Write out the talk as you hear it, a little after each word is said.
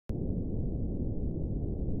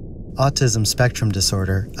Autism Spectrum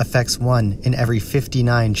Disorder affects 1 in every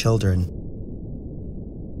 59 children.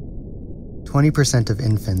 20% of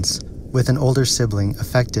infants with an older sibling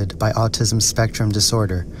affected by autism spectrum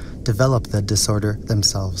disorder develop the disorder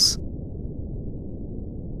themselves.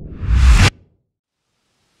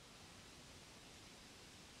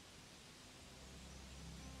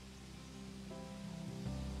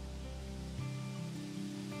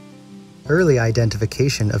 Early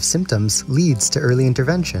identification of symptoms leads to early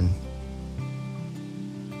intervention.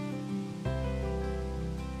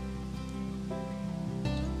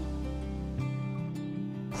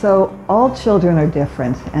 So all children are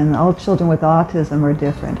different, and all children with autism are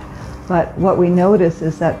different. But what we notice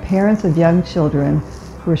is that parents of young children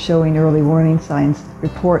who are showing early warning signs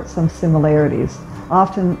report some similarities.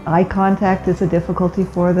 Often eye contact is a difficulty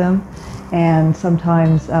for them, and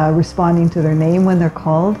sometimes responding to their name when they're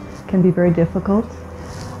called can be very difficult.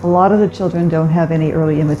 A lot of the children don't have any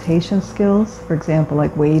early imitation skills, for example,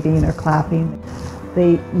 like waving or clapping.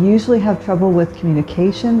 They usually have trouble with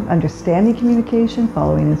communication, understanding communication,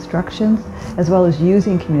 following instructions, as well as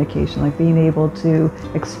using communication, like being able to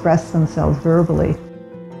express themselves verbally.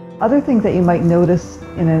 Other things that you might notice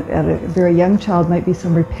at a very young child might be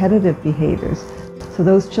some repetitive behaviors. So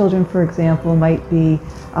those children, for example, might be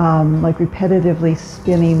like repetitively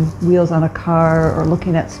spinning wheels on a car, or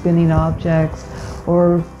looking at spinning objects,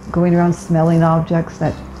 or going around smelling objects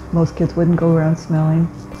that most kids wouldn't go around smelling.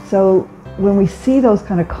 So when we see those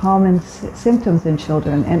kind of common symptoms in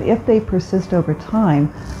children, and if they persist over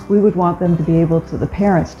time, we would want them to be able to, the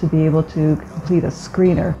parents, to be able to complete a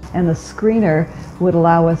screener. And the screener would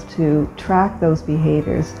allow us to track those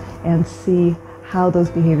behaviors and see how those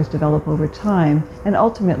behaviors develop over time. And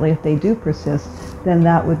ultimately, if they do persist, then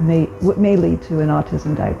that may lead to an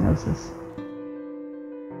autism diagnosis.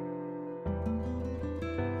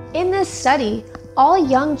 In this study, all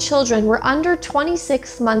young children were under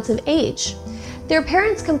 26 months of age. Their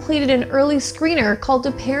parents completed an early screener called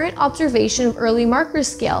the Parent Observation of Early Marker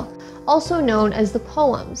Scale, also known as the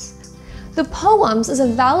POEMS. The POEMS is a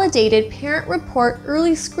validated parent report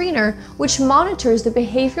early screener which monitors the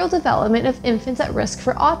behavioral development of infants at risk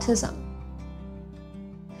for autism.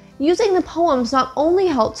 Using the POEMS not only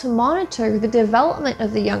helped to monitor the development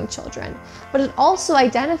of the young children, but it also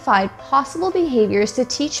identified possible behaviors to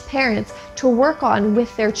teach parents to work on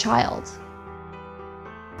with their child.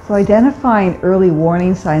 So identifying early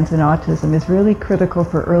warning signs in autism is really critical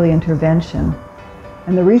for early intervention.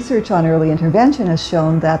 And the research on early intervention has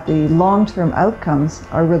shown that the long-term outcomes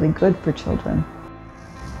are really good for children.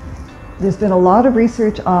 There's been a lot of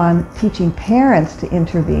research on teaching parents to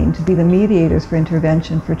intervene, to be the mediators for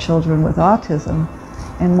intervention for children with autism.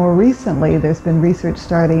 And more recently, there's been research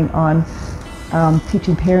starting on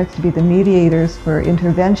teaching parents to be the mediators for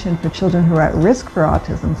intervention for children who are at risk for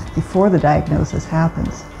autism before the diagnosis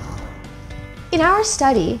happens. In our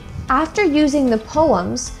study, after using the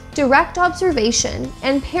POEMS, direct observation,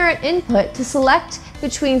 and parent input to select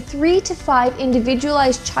between 3 to 5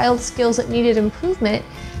 individualized child skills that needed improvement,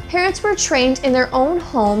 parents were trained in their own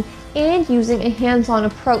home and using a hands-on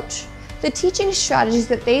approach. The teaching strategies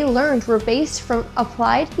that they learned were based from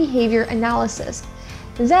applied behavior analysis.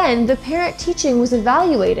 Then, the parent teaching was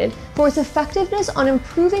evaluated for its effectiveness on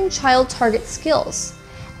improving child target skills.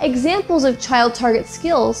 Examples of child target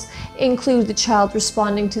skills include the child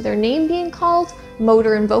responding to their name being called,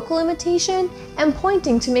 motor and vocal imitation, and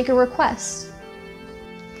pointing to make a request.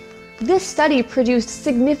 This study produced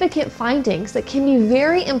significant findings that can be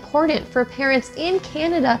very important for parents in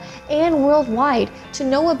Canada and worldwide to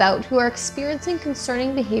know about who are experiencing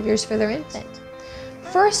concerning behaviors for their infant.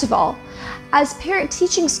 First of all, as parent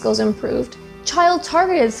teaching skills improved, child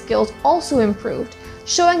targeted skills also improved,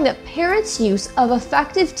 showing that parents' use of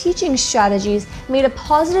effective teaching strategies made a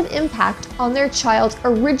positive impact on their child's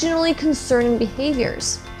originally concerning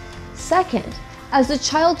behaviors. Second, as the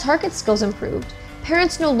child target skills improved,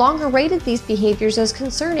 parents no longer rated these behaviors as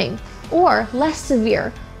concerning or less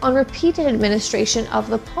severe on repeated administration of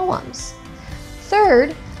the POEMS.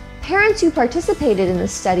 Third, parents who participated in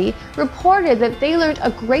this study reported that they learned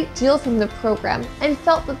a great deal from the program and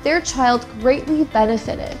felt that their child greatly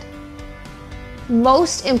benefited.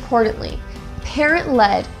 Most importantly,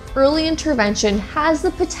 parent-led early intervention has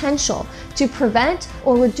the potential to prevent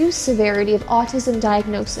or reduce severity of autism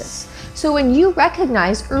diagnosis. So when you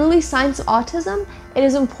recognize early signs of autism, it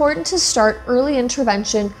is important to start early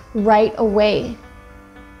intervention right away.